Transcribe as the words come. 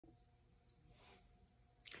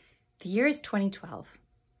The year is 2012.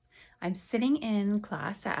 I'm sitting in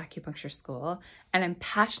class at acupuncture school and I'm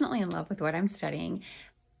passionately in love with what I'm studying.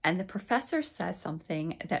 And the professor says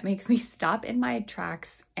something that makes me stop in my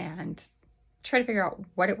tracks and try to figure out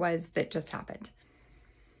what it was that just happened.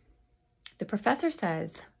 The professor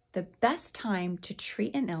says the best time to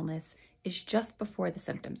treat an illness is just before the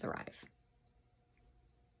symptoms arrive.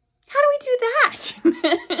 How do we do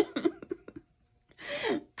that?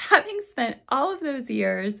 Having spent all of those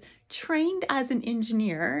years trained as an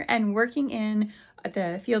engineer and working in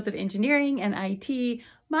the fields of engineering and IT,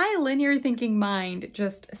 my linear thinking mind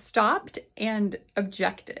just stopped and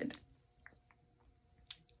objected.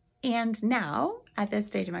 And now, at this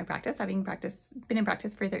stage of my practice, having been in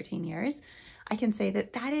practice for 13 years, I can say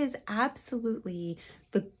that that is absolutely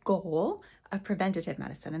the goal of preventative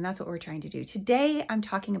medicine, and that's what we're trying to do. Today, I'm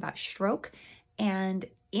talking about stroke, and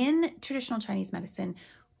in traditional Chinese medicine,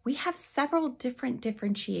 we have several different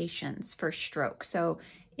differentiations for stroke. So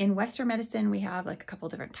in Western medicine, we have like a couple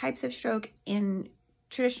different types of stroke. In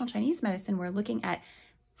traditional Chinese medicine, we're looking at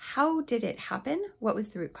how did it happen? What was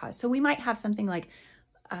the root cause? So we might have something like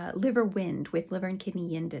liver wind with liver and kidney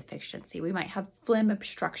yin deficiency. We might have phlegm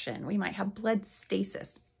obstruction. We might have blood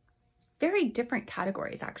stasis. Very different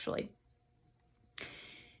categories, actually.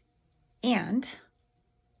 And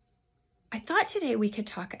I thought today we could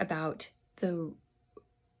talk about the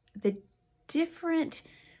different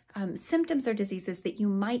symptoms or diseases that you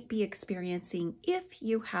might be experiencing if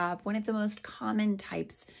you have one of the most common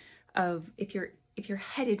types of, if you're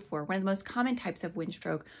headed for one of the most common types of wind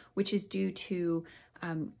stroke, which is due to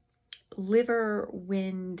liver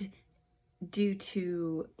wind due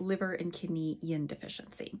to liver and kidney yin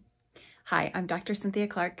deficiency. Hi, I'm Dr. Cynthia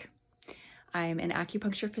Clark. I'm an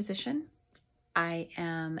acupuncture physician. I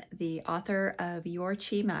am the author of Your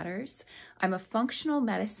Qi Matters. I'm a functional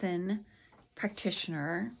medicine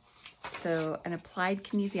practitioner, so an applied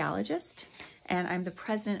kinesiologist, and I'm the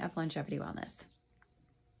president of Longevity Wellness.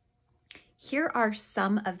 Here are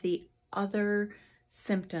some of the other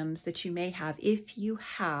symptoms that you may have if you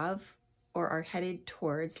have or are headed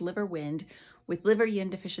towards liver wind with liver yin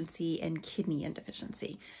deficiency and kidney yin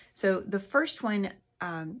deficiency. So the first one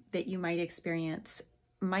that you might experience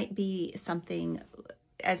might be something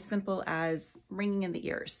as simple as ringing in the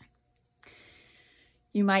ears.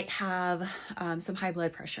 You might have some high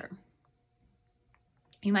blood pressure.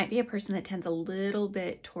 You might be a person that tends a little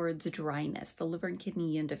bit towards dryness. The liver and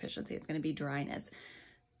kidney yin deficiency, it's going to be dryness.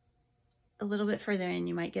 A little bit further in,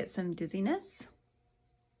 you might get some dizziness.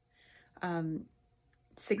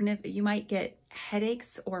 You might get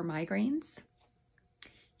headaches or migraines.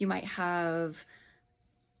 You might have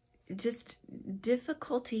just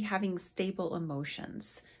difficulty having stable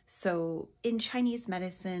emotions. So in Chinese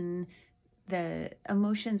medicine, the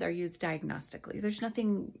emotions are used diagnostically. There's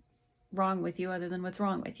nothing wrong with you other than what's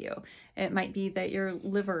wrong with you. It might be that your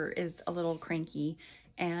liver is a little cranky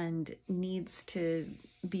and needs to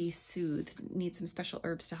be soothed, needs some special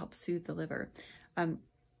herbs to help soothe the liver.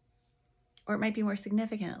 Or it might be more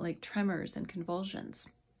significant, like tremors and convulsions.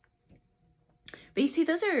 But you see,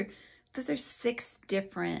 those are 6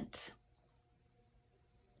 different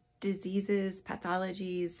diseases,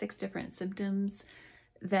 pathologies, 6 different symptoms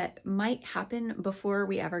that might happen before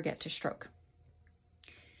we ever get to stroke.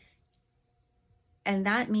 And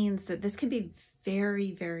that means that this can be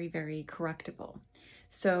very, very, very correctable.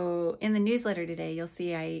 So in the newsletter today, you'll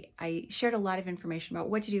see I shared a lot of information about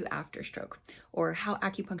what to do after stroke or how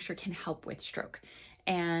acupuncture can help with stroke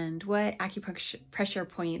and what acupuncture pressure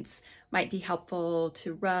points might be helpful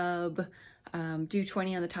to rub, do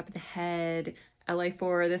 20 on the top of the head,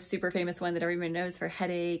 LA4, this super famous one that everyone knows for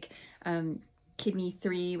headache, kidney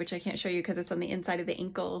 3, which I can't show you because it's on the inside of the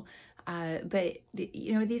ankle. But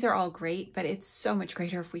you know, these are all great, but it's so much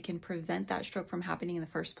greater if we can prevent that stroke from happening in the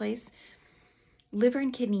first place. Liver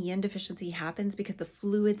and kidney yin deficiency happens because the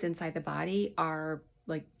fluids inside the body are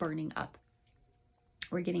like burning up.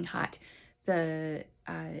 We're getting hot. The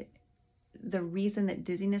reason that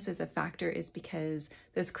dizziness is a factor is because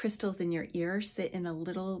those crystals in your ear sit in a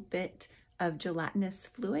little bit of gelatinous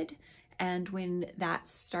fluid. And when that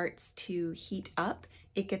starts to heat up,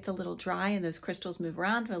 it gets a little dry and those crystals move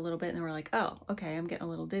around a little bit. And then we're like, oh, okay, I'm getting a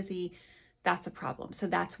little dizzy. That's a problem. So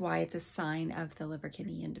that's why it's a sign of the liver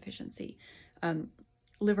kidney yin deficiency.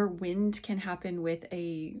 Liver wind can happen with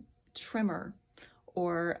a tremor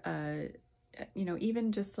or,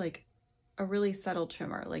 even just like a really subtle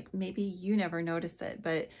tremor. Like maybe you never notice it,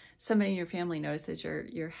 but somebody in your family notices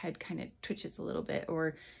your head kind of twitches a little bit,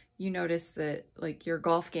 or you notice that like your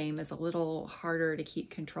golf game is a little harder to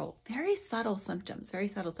keep control. Very subtle symptoms,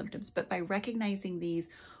 but by recognizing these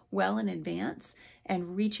well in advance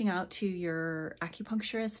and reaching out to your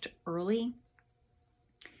acupuncturist early,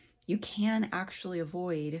 you can actually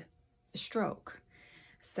avoid the stroke.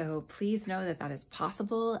 So please know that that is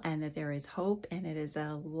possible and that there is hope, and it is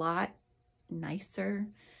a lot nicer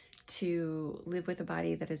to live with a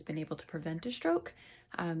body that has been able to prevent a stroke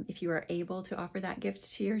if you are able to offer that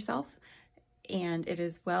gift to yourself. And it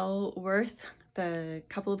is well worth the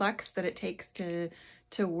couple of bucks that it takes to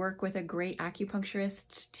work with a great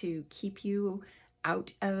acupuncturist to keep you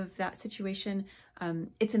out of that situation.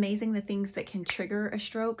 It's amazing the things that can trigger a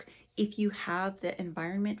stroke if you have the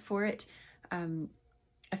environment for it.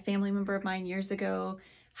 A family member of mine years ago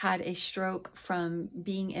had a stroke from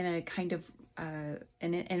being in a kind of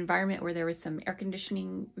an environment where there was some air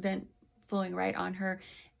conditioning vent flowing right on her,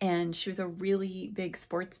 and she was a really big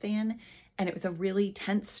sports fan, and it was a really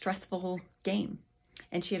tense, stressful game,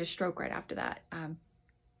 and she had a stroke right after that.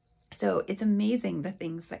 So it's amazing the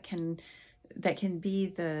things that can be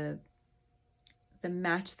the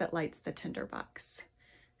match that lights the tinderbox.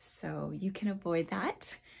 So you can avoid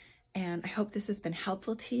that. And I hope this has been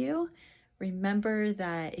helpful to you. Remember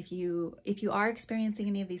that if you are experiencing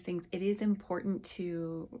any of these things, it is important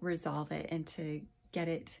to resolve it and to get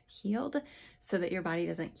it healed so that your body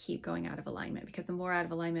doesn't keep going out of alignment, because the more out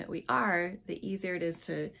of alignment we are, the easier it is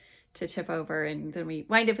to tip over, and then we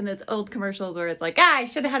wind up in those old commercials where it's like, I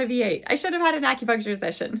should have had a V8. I should have had an acupuncture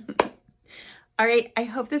session. All right, I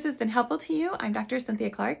hope this has been helpful to you. I'm Dr. Cynthia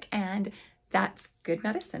Clark, and that's Good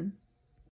Medicine.